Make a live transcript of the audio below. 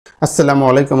আসসালামু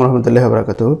আলাইকুম রহমতুল্লাহি ওয়া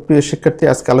বারাকাতুহু। প্রিয় শিক্ষার্থী,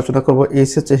 আজকে আলোচনা করব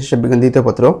এইচএসসি হিসাব বিজ্ঞান দ্বিতীয়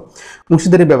পত্র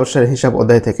অংশীদারি ব্যবসার হিসাব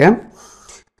অধ্যায় থেকে।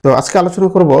 তো আজকে আলোচনা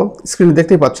করব, স্ক্রিনে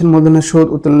দেখতেই পাচ্ছেন, মূলধনের সুদ,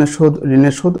 উত্তোলনের সুদ,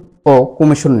 ঋণের সুদ ও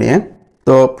কমিশন নিয়ে।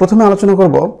 তো প্রথমে আলোচনা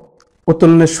করব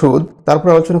উত্তোলনের সুদ, তারপর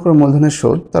আলোচনা করব মূলধনের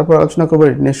সুদ, তারপর আলোচনা করব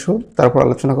ঋণের সুদ, তারপর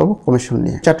আলোচনা করব কমিশন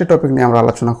নিয়ে। চারটি টপিক নিয়ে আমরা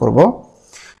আলোচনা করব।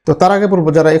 তো তার আগে বলবো,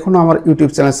 যারা এখনো আমার ইউটিউব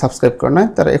চ্যানেল সাবস্ক্রাইব করে নাই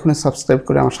তারা এখনই সাবস্ক্রাইব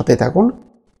করে আমার সাথেই থাকুন,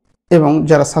 এবং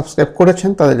যারা সাবস্ক্রাইব করেছেন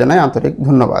তাদের জানাই আন্তরিক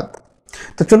ধন্যবাদ।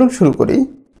 তো চলুন শুরু করি।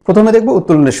 প্রথমে দেখব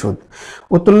উত্তোলনের সুদ।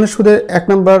 উত্তোলনের সুদের 1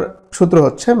 নম্বর সূত্র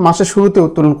হচ্ছে, মাসের শুরুতে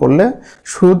উত্তোলন করলে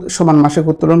সুদ সমান মাসিক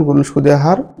উত্তোলন গুণন সুদের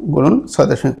হার গুণন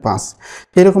 6.5।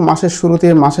 এরকম মাসের শুরুতে,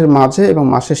 মাসের মাঝে এবং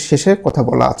মাসের শেষে কথা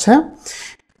বলা আছে।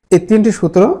 এই তিনটি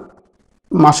সূত্র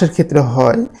মাসের ক্ষেত্রে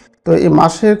হয়। তো এই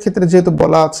মাসের ক্ষেত্রে যেহেতু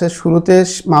বলা আছে শুরুতে,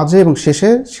 মাঝে এবং শেষে,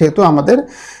 সেহেতু আমাদের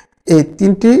এই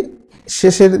তিনটি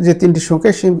শেষের যে তিনটি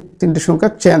সংখ্যা, সেই তিনটি সংখ্যা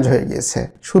চেঞ্জ হয়ে গিয়েছে।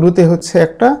 শুরুতে হচ্ছে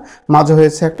একটা, মাঝে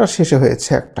হয়েছে একটা, শেষে হয়েছে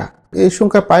একটা। এই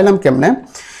সংখ্যা পাইলাম কেমনে?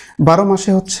 12 মাসে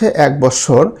হচ্ছে 1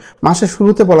 বছর। মাসের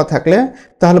শুরুতে বলা থাকলে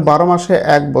তাহলে 12 মাসে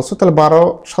 1 বছর, তাহলে 12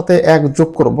 সাথে 1 যোগ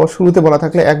করব। শুরুতে বলা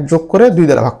থাকলে 1 যোগ করে 2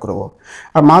 দ্বারা ভাগ করব।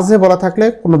 আর মাঝে বলা থাকলে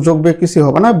কোনো যোগ বিয়োগ কিছু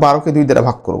হবে না, 12কে 2 দ্বারা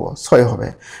ভাগ করব, 6 হবে।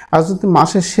 আর যদি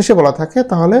মাসের শেষে বলা থাকে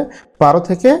তাহলে 12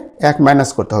 থেকে 1 মাইনাস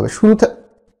করতে হবে।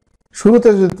 শুরুতে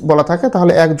যদি বলা থাকে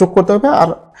তাহলে 1 যোগ করতে হবে, আর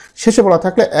শেষে বলা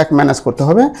থাকলে 1 মাইনাস করতে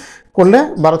হবে। করলে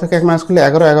 12 থেকে 1 মাইনাস করলে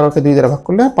 11, 11কে 2 দ্বারা ভাগ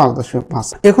করলে 5.5।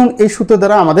 এখন এই সূত্র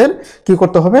দ্বারা আমাদের কি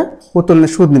করতে হবে?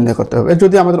 উত্তোলনের সুদ নির্ণয় করতে হবে।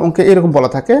 যদি আমাদের অঙ্কে এরকম বলা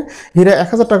থাকে, হীরা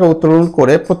 1000 টাকা উত্তোলন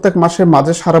করে প্রত্যেক মাসের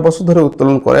মাঝে সারা বছর ধরে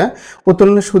উত্তোলন করে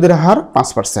উত্তোলনের সুদের হার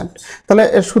 5%, তাহলে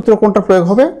এর সূত্র কোনটা প্রয়োগ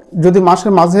হবে? যদি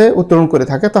মাসের মাঝে উত্তোলন করে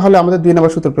থাকে তাহলে আমাদের 2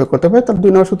 নম্বর সূত্র প্রয়োগ করতে হবে। তাহলে 2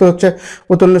 নম্বর সূত্র হচ্ছে,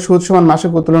 উত্তোলনের সুদ সমান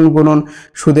মাসিক উত্তোলন গুণন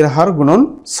সুদের হার গুণন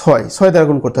 6 দ্বারা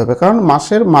গুণ করতে হবে, কারণ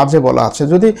মাসের মাঝে বলা আছে।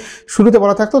 যদি শুরুতে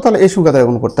বলা থাকতো তাহলে এই সংখ্যা দ্বারা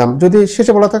গুণ করতাম, যদি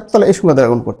শেষে বলা থাকতো তাহলে এই সংখ্যা দ্বারা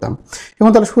গুণ করতাম।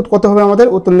 এখন তাহলে সুদ কত হবে? আমাদের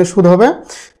উত্তোলনের সুদ হবে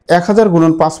 1000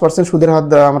 গুণন 5%, সুদের হার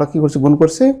দ্বারা আমরা কি করছি? গুণ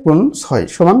করছি, গুণ 6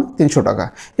 সমান 300 টাকা।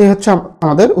 এই হচ্ছে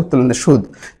আমাদের উত্তোলনের সুদ।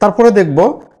 তারপরে দেখব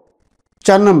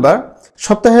 4 নম্বর,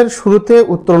 সপ্তাহের শুরুতে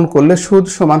উত্তোলন করলে সুদ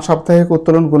সমান সাপ্তাহিক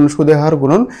উত্তোলন গুণন সুদের হার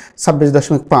গুণন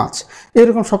 26.5।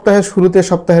 এরকম সপ্তাহের শুরুতে,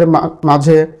 সপ্তাহের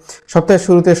মাঝে, সপ্তাহের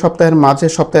শুরুতে, সপ্তাহের মাঝে,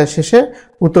 সপ্তাহের শেষে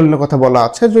উত্তোলনের কথা বলা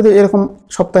আছে। যদি এরকম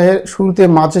সপ্তাহের শুরুতে,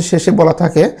 মাঝে, শেষে বলা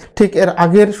থাকে, ঠিক এর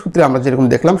আগের সূত্রে আমরা যেরকম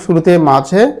দেখলাম শুরুতে,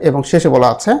 মাঝে এবং শেষে বলা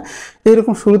আছে,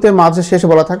 এইরকম শুরুতে, মাঝে, শেষে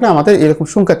বলা থাকলে আমাদের এরকম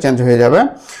সংখ্যা চেঞ্জ হয়ে যাবে।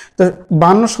 তো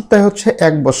 52 সপ্তাহে হচ্ছে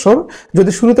 1 বছর।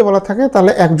 যদি শুরুতে বলা থাকে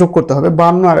তাহলে 1 যোগ করতে হবে।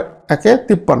 52 আর 1-এ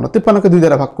 53, 53কে 2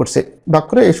 দ্বারা ভাগ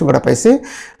করে এই সংখ্যাটা পাইছি।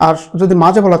 আর যদি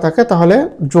মাঝে বলা থাকে তাহলে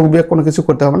যোগ বিয়োগ কোনো কিছু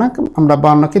করতে হবে না, আমরা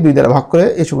 52কে 2 দ্বারা ভাগ করে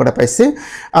এই সংখ্যাটা পাইছি।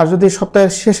 আর যদি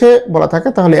সপ্তাহের শেষে বলা থাকে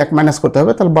তাহলে 1 মাইনাস করতে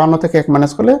হবে, তাহলে 52 থেকে 1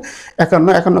 মাইনাস করলে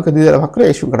 51, 51কে 2 দ্বারা ভাগ করে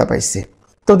এই সংখ্যাটা পাইছি।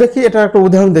 তো দেখি এটা একটা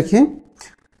উদাহরণ দেখি।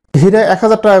 হীরা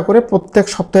 1000 টাকা করে প্রত্যেক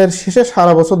সপ্তাহের শেষে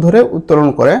সারা বছর ধরে উত্তোলন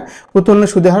করে উত্তোলনের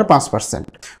সুদের হার 5%।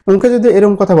 অঙ্কে যদি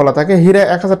এরকম কথা বলা থাকে, হীরা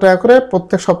 1000 টাকা করে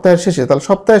প্রত্যেক সপ্তাহের শেষে, তাহলে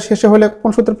সপ্তাহের শেষে হলে কোন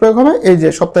সূত্র প্রয়োগ হবে? এই যে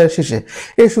সপ্তাহের শেষে,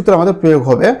 এই সূত্র আমাদের প্রয়োগ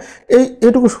হবে।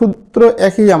 এইটুকু সূত্র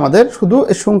একই আমাদের, শুধু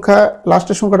এই সংখ্যা,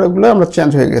 লাস্টের সংখ্যাগুলো আমরা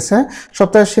চেঞ্জ হয়ে গেছে।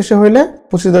 সপ্তাহের শেষে হইলে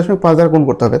 25.5 দ্বারা গুণ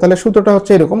করতে হবে। তাহলে সূত্রটা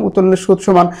হচ্ছে এরকম, উত্তোলনের সুদ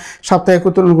সমান সাপ্তাহিক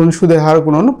উত্তোলন গুণ সুদের হার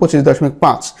গুণন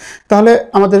 25.5। তাহলে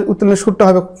আমাদের উত্তোলনের সুদটা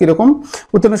হবে কিরকম?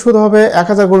 উত্তোলনের সুদ হবে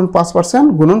 1000 গুণন 5%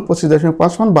 গুণন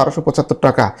 25.5 সমান 1275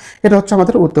 টাকা। এটা হচ্ছে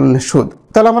আমাদের উত্তোলনের সুদ।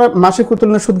 তাহলে আমরা মাসিক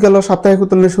উত্তোলনের সুদ গেল, সাপ্তাহিক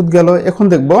উত্তোলনের সুদ গেল। এখন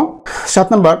দেখব 7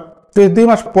 নম্বর, 2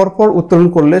 মাস পর পর উত্তোলন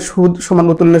করলে সুদ সমান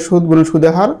উত্তোলনের সুদ গুণন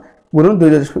সুদের হার গুণন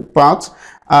 2.5।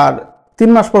 আর 3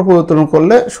 মাস পর পর উত্তোলন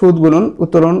করলে সুদ গুণন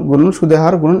উত্তোলন গুণন সুদের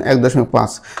হার গুণন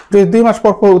 1.5। যদি 2 মাস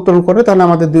পর পর উত্তোলন করে তাহলে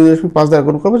আমাদের 2.5 দ্বারা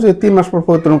গুণ করবো। যদি 3 মাস পর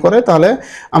পর উত্তোলন করে তাহলে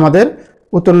আমাদের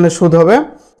উত্তোলনের সুদ হবে,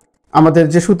 আমাদের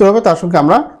যে সূত্র হবে তার সঙ্গে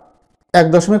আমরা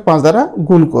 1.5 দ্বারা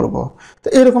গুণ করব। তো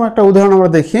এরকম একটা উদাহরণ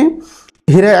আমরা দেখি।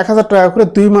 হীরা 1000 টাকা করে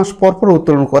 2 মাস পর পর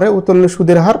উত্তোলন করে উত্তোলনের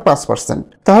সুদের হার 5%।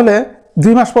 তাহলে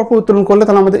 2 মাস পর পর উত্তোলন করলে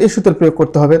তাহলে আমাদের এই সূত্র প্রয়োগ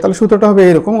করতে হবে। তাহলে সূত্রটা হবে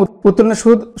এরকম, উত্তোলনের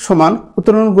সুদ সমান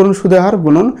উত্তোলন গুণন সুদের হার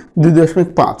গুণন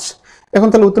 2.5। এখন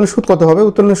তাহলে উত্তোলনের সুদ কত হবে?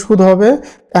 উত্তোলনের সুদ হবে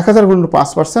 1000 গুণন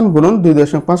 5% গুণন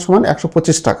 2.5 সমান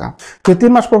 125 টাকা। যদি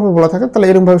 3 মাস পর পর বলা থাকে তাহলে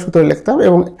এরকমভাবে সূত্র লিখতাম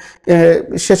এবং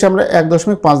শেষে আমরা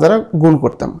 1.5 দ্বারা গুণ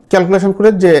করতাম। ক্যালকুলেশন করে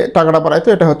যে টাকাটা বাড়াইতো,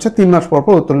 এটা হচ্ছে 3 মাস পর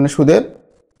পর উত্তোলনের সুদের,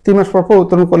 3 মাস পর পর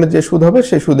উত্তোলন করলে যে সুদ হবে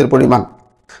সেই সুদের পরিমাণ।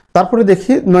 তারপরে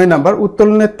দেখি 9 নম্বর,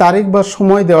 উত্তোলনের তারিখ বা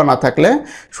সময় দেওয়া না থাকলে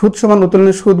সুদ সমান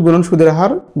উত্তোলনের সুদ গুণন সুদের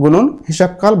হার গুণন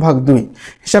হিসাবকাল ভাগ 2।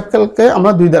 হিসাবকালকে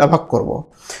আমরা 2 দ্বারা ভাগ করব।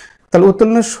 তাহলে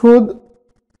উত্তোলনের সুদ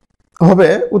হবে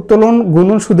উত্তোলন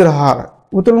গুণন সুদের হার।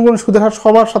 উত্তোলন গুণন সুদের হার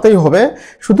সবার সাথেই হবে,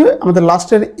 শুধু আমাদের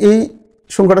লাস্টের এই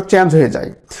সংখ্যাটা চেঞ্জ হয়ে যায়।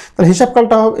 তাহলে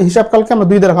হিসাবকালকে আমরা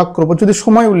 2 দ্বারা ভাগ করব যদি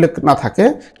সময় উল্লেখ না থাকে।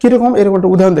 কীরকম, এরকম একটা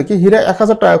উদাহরণ দেখি। হীরা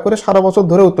 1000 টাকা করে সারা বছর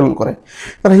ধরে উত্তোলন করে।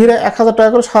 তাহলে হীরা 1000 টাকা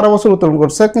করে সারা বছর উত্তোলন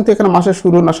করছে, কিন্তু এখানে মাসের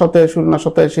শুরু না সপ্তাহের শুরু না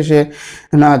সপ্তাহের শেষে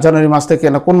না জানুয়ারি মাস থেকে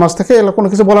না কোন মাস থেকে, এগুলো কোনো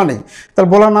কিছু বলা নেই। তাহলে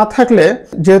বলা না থাকলে,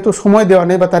 যেহেতু সময় দেওয়া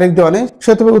নেই বা তারিখ দেওয়া নেই,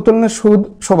 সেহেতু উত্তোলনের সুদ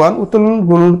সমান উত্তোলন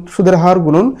গুণন সুদের হার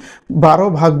গুণন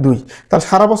 12/2। তাহলে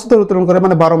সারা বছর ধরে উত্তোলন করে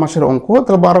মানে 12 মাসের অঙ্ক।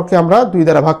 তাহলে 12কে আমরা 2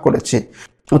 দ্বারা ভাগ করেছি।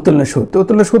 উত্তোলনের সুদ, তো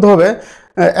উত্তোলনের সুদ হবে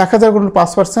 1000 গুণন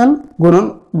 5% গুণন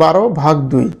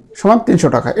 12/2 সমান 300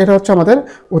 টাকা। এটা হচ্ছে আমাদের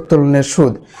উত্তোলনের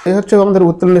সুদ। এই হচ্ছে আমাদের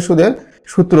উত্তোলনের সুদের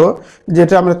সূত্র,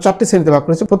 যেটা আমরা 4টি শ্রেণীতে ভাগ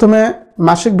করেছি। প্রথমে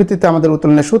মাসিক ভিত্তিতে আমাদের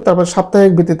উত্তোলনের সুদ, তারপরে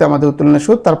সাপ্তাহিক ভিত্তিতে আমাদের উত্তোলনের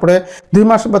সুদ, তারপরে 2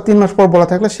 মাস বা 3 মাস পর বলা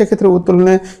থাকলে সেক্ষেত্রে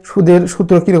উত্তোলনের সুদের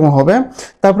সূত্র কীরকম হবে,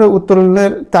 তারপরে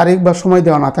উত্তোলনের তারিখ বা সময়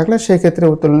দেওয়া না থাকলে সেক্ষেত্রে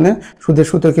উত্তোলনের সুদের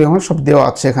সূত্র কীরকম সব দেওয়া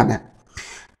আছে এখানে।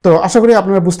 তো আশা করি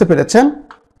আপনারা বুঝতে পেরেছেন।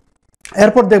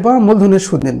 এরপর দেখব মূলধনের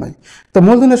সুদ নির্ণয়। তো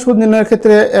মূলধনের সুদ নির্ণয়ের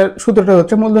ক্ষেত্রে সূত্রটা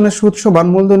হচ্ছে মূলধনের সুদ সমান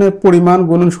মূলধনের পরিমাণ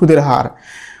গুণন সুদের হার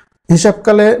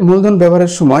হিসাবকালে মূলধন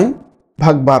ব্যবহারের সময়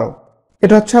ভাগ 12।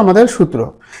 এটা হচ্ছে আমাদের সূত্র।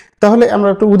 তাহলে আমরা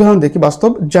একটা উদাহরণ দেখি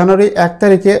বাস্তব। জানুয়ারি 1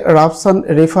 তারিখে রাফসান,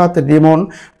 রিফাত, রিমন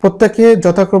প্রত্যেকে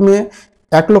যথাক্রমে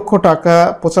 1 লক্ষ টাকা,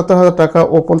 75,000 টাকা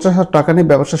ও 50,000 টাকা নিয়ে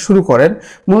ব্যবসা শুরু করেন।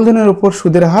 মূলধনের উপর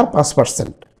সুদের হার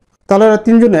 5%। তাহলে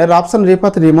তিনজনে রাফসান,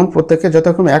 রিফাত, রিমন প্রত্যেকে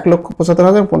যথাক্রমে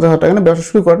 1,75,000 এবং 50,000 টাকা নিয়ে ব্যবসা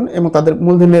শুরু করেন এবং তাদের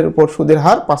মূলধনের উপর সুদের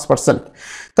হার 5%।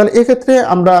 তাহলে এক্ষেত্রে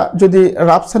আমরা যদি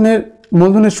রাফসানের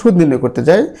মূলধনের সুদ নির্ণয় করতে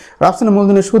যাই, রাফসানের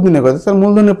মূলধনের সুদ নির্ণয় করতে তাহলে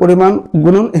মূলধনের পরিমাণ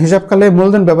গুণন হিসাবকালে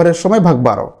মূলধন ব্যবহারের সময় ভাগ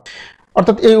 12।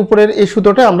 অর্থাৎ এই উপরের এই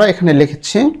সূত্রটা আমরা এখানে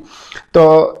লিখেছি। তো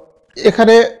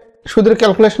এখানে সুদের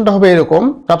ক্যালকুলেশনটা হবে এরকম।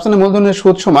 রাফসানের মূলধনের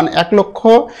সুদ সমান 1 লক্ষ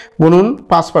গুণন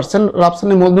 5%।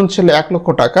 রাফসানের মূলধন ছিল 1 লক্ষ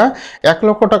টাকা। 1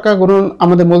 লক্ষ টাকা গুণন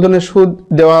আমাদের মূলধনের সুদ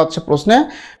দেওয়া আছে প্রশ্নে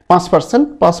 5%।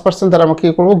 5% দ্বারা আমরা কী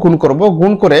করবো, গুণ করব।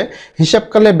 গুণ করে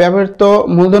হিসাবকালে ব্যবহৃত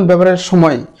মূলধন ব্যবহারের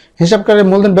সময়, হিসাবকালে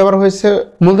মূলধন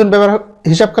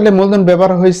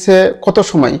ব্যবহার হয়েছে কত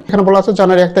সময়, এখানে বলা আছে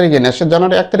জানুয়ারি 1 তারিখে নিয়ে আসে।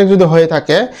 জানুয়ারি 1 তারিখ যদি হয়ে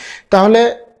থাকে তাহলে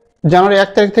জানুয়ারি 1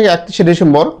 তারিখ থেকে 31শে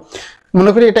ডিসেম্বর,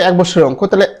 মনে করি এটা 1 বছরের অঙ্ক,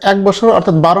 তাহলে 1 বছর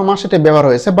অর্থাৎ 12 মাস এটা ব্যবহার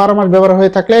হয়েছে। 12 মাস ব্যবহার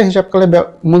হয়ে থাকলে হিসাবকালে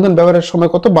মূলধন ব্যবহারের সময়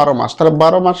কত, 12 মাস। তাহলে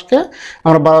 12 মাসকে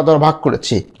আমরা 12 দ্বারা ভাগ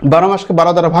করেছি। 12 মাসকে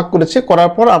 12 দ্বারা ভাগ করেছি, করার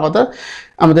পর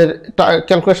আমাদের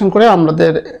ক্যালকুলেশন করে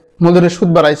আমাদের মূলধনের সুদ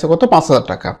বাড়াইছে কত, 5,000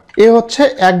 টাকা। এ হচ্ছে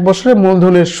 1 বছরের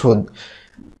মূলধনের সুদ।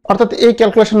 অর্থাৎ এই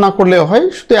ক্যালকুলেশন না করলেও হয়,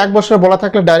 শুধু 1 বছরে বলা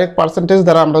থাকলে ডাইরেক্ট পার্সেন্টেজ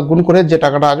দ্বারা আমরা গুণ করে যে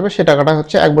টাকাটা আসবে সে টাকাটা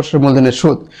হচ্ছে 1 বছরের মূলধনের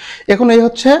সুদ। এখন এই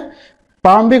হচ্ছে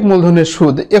প্রারম্ভিক মূলধনের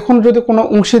সুদ। এখন যদি কোনো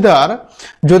অংশীদার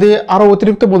যদি আরও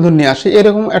অতিরিক্ত মূলধন নিয়ে আসে,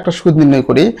 এরকম একটা সুদ নির্ণয়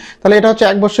করি, তাহলে এটা হচ্ছে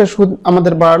 1 বছরের সুদ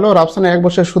আমাদের বাড়ালো, রাফসানের 1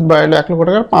 বছরের সুদ বাড়ালো 1 লক্ষ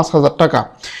টাকার 5,000 টাকা।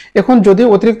 এখন যদি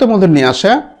অতিরিক্ত মূলধন নিয়ে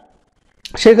আসে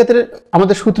সেক্ষেত্রে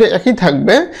আমাদের সূত্রে একই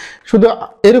থাকবে, শুধু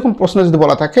এরকম প্রশ্ন যদি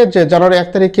বলা থাকে যে জানুয়ারি 1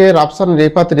 তারিখে রাফসান,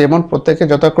 রিফাত, রেমন প্রত্যেকে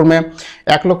যথাক্রমে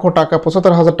 1 লক্ষ টাকা,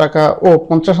 75,000 টাকা ও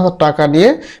 50,000 টাকা নিয়ে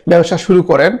ব্যবসা শুরু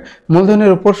করেন,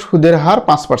 মূলধনের উপর সুদের হার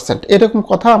 5%। এরকম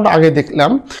কথা আমরা আগে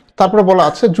দেখলাম। তারপরে বলা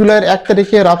আছে জুলাইয়ের 1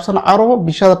 তারিখে রাফসান আরও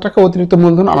 20,000 টাকা অতিরিক্ত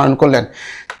মূলধন আনয়ন করলেন।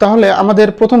 তাহলে আমাদের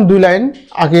প্রথম 2 লাইন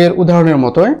আগের উদাহরণের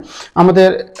মতোই আমাদের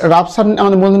রাফসান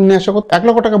আমাদের মূলধন নিয়ে আসা 1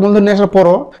 লক্ষ টাকা মূলধন নিয়ে আসার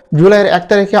পরও জুলাইয়ের 1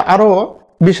 তারিখে আরও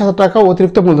 20,000 টাকা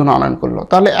অতিরিক্ত মূলধন আনয়ন করলো।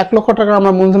 তাহলে 1 লক্ষ টাকা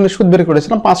আমরা মূলধনের সুদ বের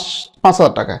করেছিলাম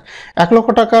 5,000 টাকা। 1 লক্ষ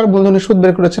টাকার মূলধনের সুদ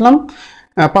বের করেছিলাম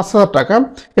 5,000 টাকা।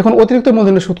 এখন অতিরিক্ত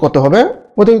মূলধনের সুদ কত হবে?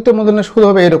 অতিরিক্ত মূলধনের সুদ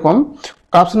হবে এরকম।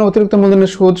 রাফসানের অতিরিক্ত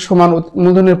মূলধনের সুদ সমান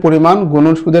মূলধনের পরিমাণ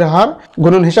গুণন সুদের হার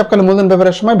গুণন হিসাবকালে মূলধন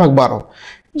ব্যবহারের সময় ভাগ 12।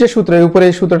 যে সূত্রের উপরে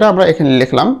এই সূত্রটা আমরা এখানে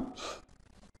লিখলাম।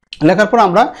 লেখার পর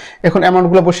আমরা এখন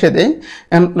অ্যামাউন্টগুলো বসিয়ে দিই।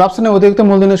 রাফসানের অতিরিক্ত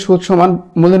মূলধনের সুদ সমান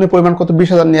মূলধনের পরিমাণ কত,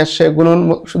 20,000 নিয়ে আসছে, গুণন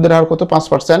সুদের হার কত,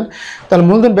 5%। তাহলে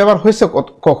মূলধন ব্যবহার হয়েছে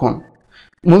কখন,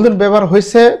 মূলধন ব্যবহার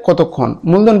হয়েছে কতক্ষণ,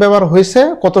 মূলধন ব্যবহার হয়েছে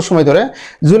কত সময় ধরে,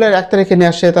 জুলাইয়ের 1 তারিখে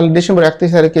নিয়ে আসে, তাহলে ডিসেম্বর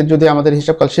 31 তারিখে যদি আমাদের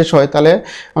হিসাবকাল শেষ হয় তাহলে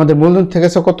আমাদের মূলধন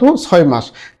থেকেছে কত, 6 মাস।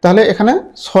 তাহলে এখানে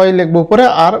 6 লিখবো উপরে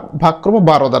আর ভাগ করব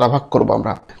 12 দ্বারা ভাগ করবো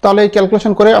আমরা। তাহলে এই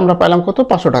ক্যালকুলেশন করে আমরা পাইলাম কত,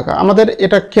 500 টাকা। আমাদের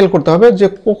এটা খেয়াল করতে হবে যে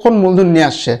কখন মূলধন নিয়ে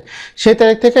আসছে, সেই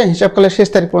তারিখ থেকে হিসাবকালের শেষ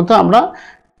তারিখ পর্যন্ত আমরা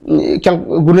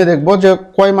গুনে দেখবো যে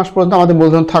কয় মাস পর্যন্ত আমাদের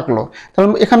মূলধন থাকলো। তাহলে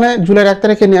এখানে জুলাইয়ের 1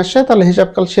 তারিখে নিয়ে আসছে, তাহলে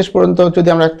হিসাবকাল শেষ পর্যন্ত যদি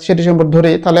আমরা 31শে ডিসেম্বর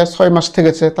ধরি তাহলে 6 মাস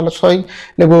থেকেছে, তাহলে 6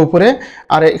 লিখবো উপরে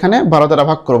আর এখানে 12 দ্বারা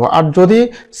ভাগ করবো। আর যদি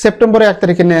সেপ্টেম্বরে 1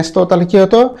 তারিখে নিয়ে আসতো তাহলে কি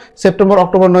হতো, সেপ্টেম্বর,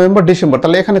 অক্টোবর, নভেম্বর, ডিসেম্বর,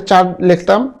 তাহলে এখানে 4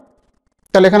 লিখতাম,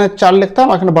 তাহলে এখানে 4 লিখতাম,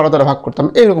 এখানে 12 দ্বারা ভাগ করতাম,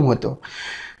 এইরকম হতো।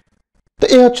 তো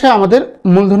এই হচ্ছে আমাদের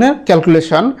মূলধনের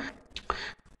ক্যালকুলেশন।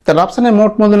 তা রাফসানের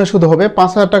মোট মূলধনের সুদ হবে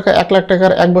 5,000 টাকা, 1 লাখ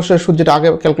টাকার 1 বছরের সুদ, যেটা আগে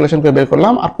ক্যালকুলেশন করে বের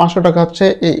করলাম, আর 500 টাকা হচ্ছে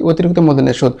এই অতিরিক্ত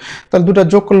মূলধনের সুদ। তাহলে দুটো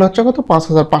যোগ করলে হচ্ছে কত?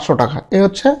 5,500 টাকা। এই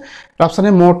হচ্ছে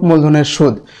রাফসানের মোট মূলধনের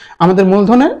সুদ। আমাদের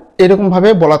মূলধনে এরকমভাবে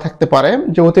বলা থাকতে পারে,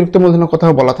 যে অতিরিক্ত মূলধনের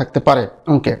কথাও বলা থাকতে পারে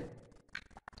অঙ্কে।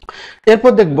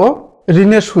 এরপর দেখব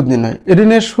ঋণের সুদ নির্ণয়।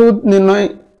 ঋণের সুদ নির্ণয়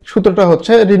সূত্রটা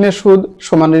হচ্ছে ঋণের সুদ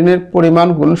সমান ঋণের পরিমাণ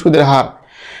গুণ সুদের হার,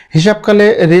 হিসাবকালে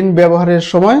ঋণ ব্যবহারের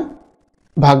সময়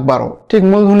ভাগ 12। ঠিক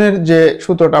মূলধনের যে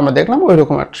সূত্রটা আমরা দেখলাম ওই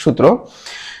রকম একটা সূত্র।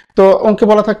 তো অঙ্কে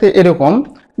বলা থাকতে এরকম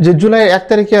যে জুলাই 1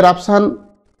 তারিখে রাফসান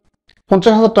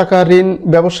 50,000 টাকা ঋণ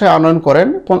ব্যবসায় আনয়ন করেন,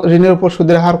 ঋণের উপর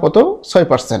সুদের হার কত?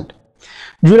 6%।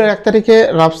 জুলাই 1 তারিখে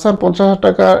রাফসান 50,000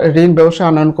 টাকা ঋণ ব্যবসায়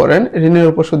আনয়ন করেন, ঋণের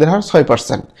উপর সুদের হার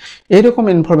 6%। এইরকম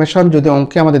ইনফরমেশন যদি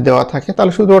অঙ্কে আমাদের দেওয়া থাকে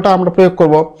তাহলে সূত্রটা আমরা প্রয়োগ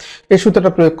করব। এই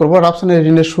সূত্রটা প্রয়োগ করব, রাফসানের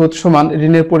ঋণের সুদ সমান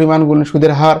ঋণের পরিমাণ গুণ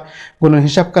সুদের হার গুণ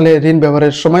হিসাবকালে ঋণ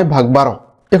ব্যবহারের সময় ভাগ 12।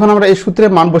 এখন আমরা এই সূত্রে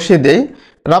মান বসিয়ে দেই।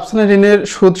 রাফসানের ঋণের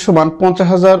সুদ সমান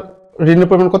 50,000, ঋণের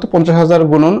পরিমাণ কত? 50,000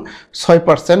 গুণন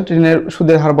 6%, ঋণের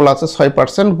সুদের হার বলা আছে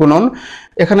 6% গুণন,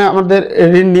 এখানে আমাদের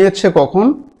ঋণ নিয়েছে কখন?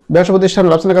 ব্যবসা প্রতিষ্ঠান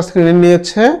রাফসানের কাছ থেকে ঋণ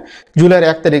নিয়েছে জুলাইয়ের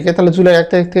 1 তারিখে। তাহলে জুলাই 1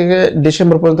 তারিখ থেকে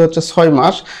ডিসেম্বর পর্যন্ত হচ্ছে 6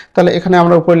 মাস। তাহলে এখানে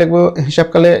আমরা উপরে লিখব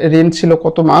হিসাবকালে ঋণ ছিল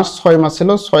কত মাস? 6 মাস ছিল।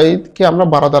 6কে আমরা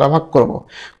 12 দ্বারা ভাগ করব,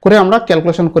 করে আমরা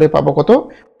ক্যালকুলেশন করে পাবো কত?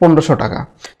 1500 টাকা।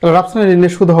 তাহলে রাফসানের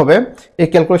ঋণের সুদ হবে, এই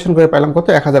ক্যালকুলেশন করে পাইলাম কত?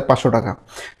 1,500 টাকা।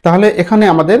 তাহলে এখানে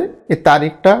আমাদের এই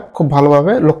তারিখটা খুব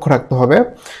ভালোভাবে লক্ষ্য রাখতে হবে,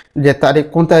 যে তারিখ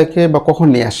কোন তারিখে বা কখন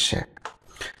নিয়ে আসছে।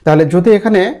 তাহলে যদি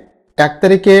এখানে 1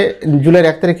 তারিখে, জুলাইয়ের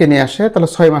 1 তারিখে নিয়ে আসে তাহলে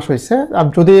 6 মাস হয়েছে। আর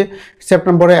যদি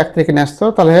সেপ্টেম্বরে 1 তারিখে নিয়ে আসতো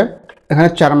তাহলে এখানে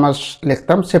 4 মাস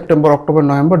লিখতাম, সেপ্টেম্বর, অক্টোবর,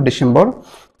 নভেম্বর, ডিসেম্বর,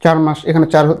 4 মাস, এখানে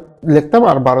 4 লিখতাম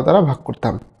আর 12 দ্বারা ভাগ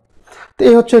করতাম। তো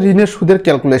এই হচ্ছে ঋণের সুদের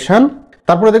ক্যালকুলেশন।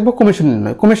 তারপরে দেখব কমিশন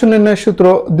নির্ণয়। কমিশন নির্ণয়ের সূত্র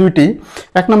দুইটি।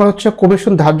 এক নম্বর হচ্ছে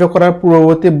কমিশন ধার্য করার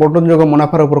পূর্ববর্তী বণ্টনযোগ্য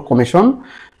মুনাফার উপর কমিশন।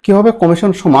 কি হবে?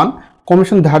 কমিশন সমান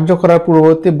কমিশন ধার্য করার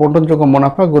পূর্ববর্তী বণ্টনযোগ্য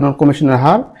মুনাফা গুণন কমিশনের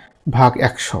হার ভাগ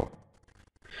 100।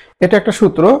 এটা একটা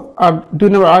সূত্র। আর 2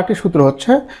 নম্বর আরেকটি সূত্র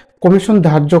হচ্ছে কমিশন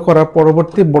ধার্য করার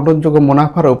পরবর্তী বণ্টনযোগ্য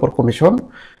মুনাফার উপর কমিশন।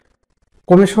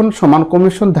 কমিশন সমান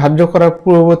কমিশন ধার্য করার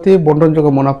পূর্ববর্তী বণ্টনযোগ্য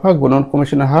মুনাফা গুণন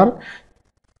কমিশনের হার,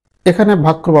 এখানে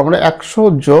ভাগ করবো আমরা 100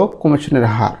 যোগ কমিশনের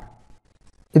হার।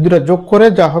 এই দুটা যোগ করে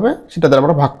যা হবে সেটা দ্বারা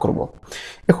আমরা ভাগ করব।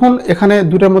 এখন এখানে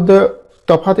দুটার মধ্যে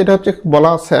তফাৎ, এটা হচ্ছে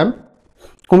বলা আছে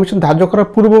কমিশন ধার্য করার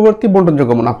পূর্ববর্তী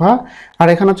বণ্টনযোগ্য মুনাফা, আর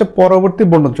এখানে হচ্ছে পরবর্তী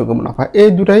বণ্টনযোগ্য মুনাফা। এই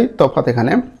দুটাই তফাৎ।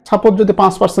 এখানে সাপোজ যদি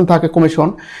 5% থাকে কমিশন,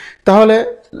 তাহলে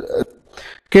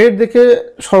ক্রেডিট দেখে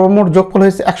সর্বমোট যোগফল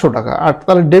হয়েছে 100 টাকা, আর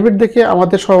তাহলে ডেবিট দেখে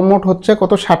আমাদের সর্বমোট হচ্ছে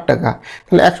কত? 60 টাকা।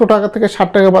 তাহলে 100 টাকা থেকে 60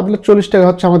 টাকা বাদ দিলে 40 টাকা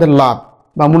হচ্ছে আমাদের লাভ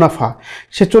বা মুনাফা।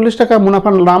 সে 40 টাকা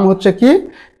মুনাফার নাম হচ্ছে কি?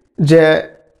 যে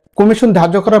কমিশন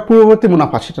ধার্য করার পূর্ববর্তী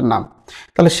মুনাফা, সেটার নাম।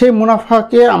 তাহলে সেই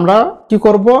মুনাফাকে আমরা কি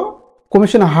করব?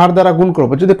 কমিশন হার দ্বারা গুণ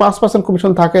করব। যদি 5%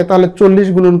 কমিশন থাকে তাহলে 40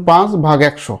 গুণন 5 ভাগ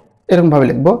 100, এরকমভাবে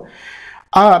লিখব।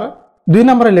 আর 2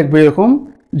 নম্বরে লিখবো এরকম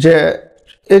যে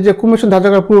এই যে কমিশন ধার্য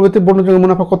করার পূর্ববর্তী বণ্টনযোগ্য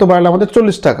মুনাফা কত বাড়লে আমাদের?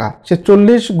 40 টাকা। সে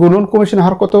 40 গুণন কমিশন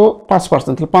হার কত?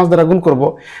 5%, তাহলে 5 দ্বারা গুণ করব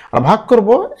আর ভাগ করব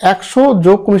 100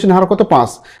 যোগ কমিশন হার কত? 5।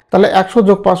 তাহলে 100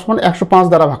 যোগ 5 মানে 105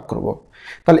 দ্বারা ভাগ করব।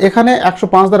 তাহলে এখানে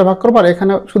 105 দ্বারা ভাগ করবো, আর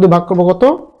এখানে শুধু ভাগ করবো কত?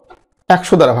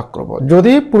 100 দ্বারা ভাগ করব।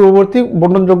 যদি পূর্ববর্তী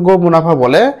বণ্টনযোগ্য মুনাফা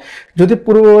বলে, যদি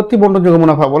পূর্ববর্তী বণ্টনযোগ্য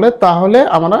মুনাফা বলে তাহলে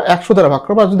আমরা 100 দ্বারা ভাগ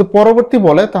করবো, আর যদি পরবর্তী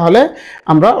বলে তাহলে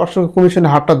আমরা কমিশনের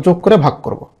হারটা যোগ করে ভাগ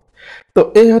করব। তো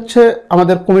এই হচ্ছে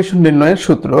আমাদের কমিশন নির্ণয়ের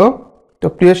সূত্র। তো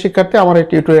প্রিয় শিক্ষার্থী, আমার এই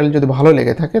টিউটোরিয়াল যদি ভালো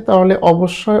লেগে থাকে তাহলে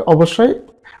অবশ্যই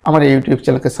আমার এই ইউটিউব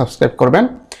চ্যানেলকে সাবস্ক্রাইব করবেন।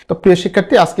 তো প্রিয়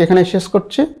শিক্ষার্থী, আজকে এখানে শেষ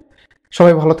করছি।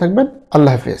 সবাই ভালো থাকবেন।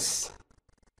 আল্লাহ হাফেজ।